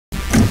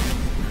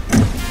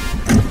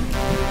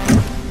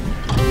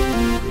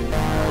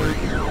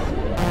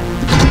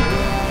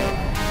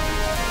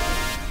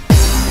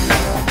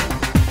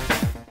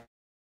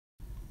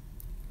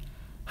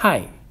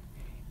Hi,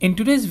 in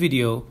today's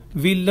video,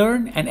 we'll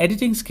learn an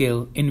editing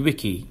skill in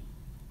Wiki.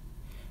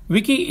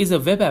 Wiki is a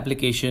web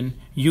application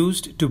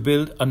used to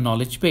build a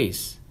knowledge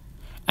base,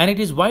 and it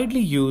is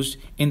widely used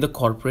in the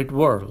corporate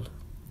world.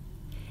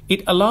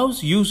 It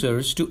allows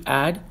users to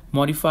add,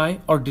 modify,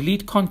 or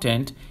delete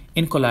content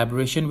in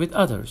collaboration with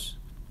others.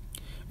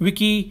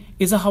 Wiki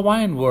is a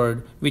Hawaiian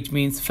word which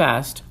means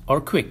fast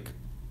or quick.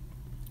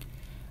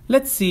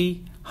 Let's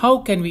see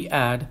how can we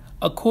add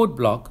a code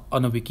block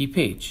on a Wiki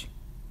page.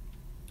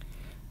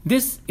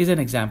 This is an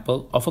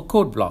example of a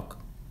code block.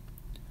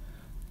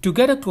 To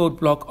get a code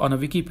block on a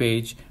Wiki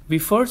page, we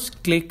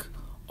first click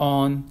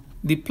on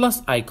the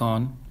plus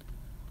icon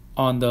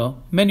on the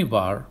menu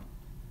bar.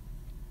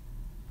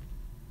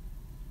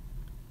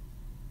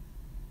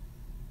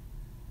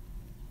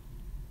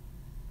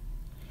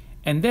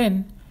 And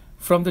then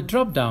from the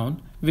drop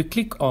down, we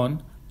click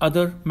on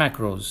Other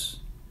Macros.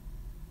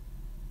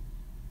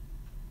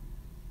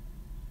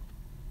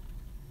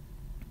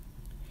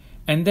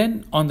 And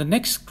then on the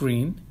next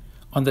screen,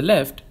 on the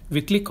left,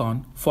 we click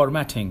on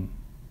Formatting.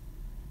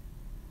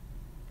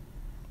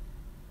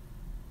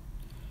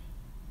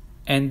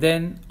 And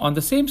then on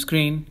the same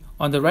screen,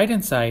 on the right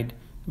hand side,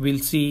 we'll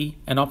see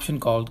an option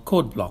called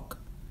Code Block.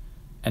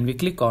 And we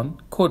click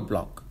on Code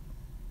Block.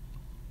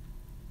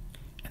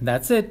 And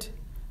that's it.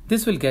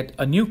 This will get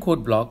a new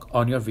code block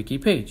on your Wiki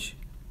page.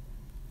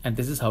 And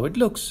this is how it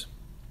looks.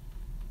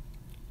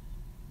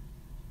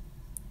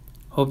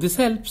 Hope this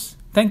helps.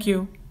 Thank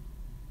you.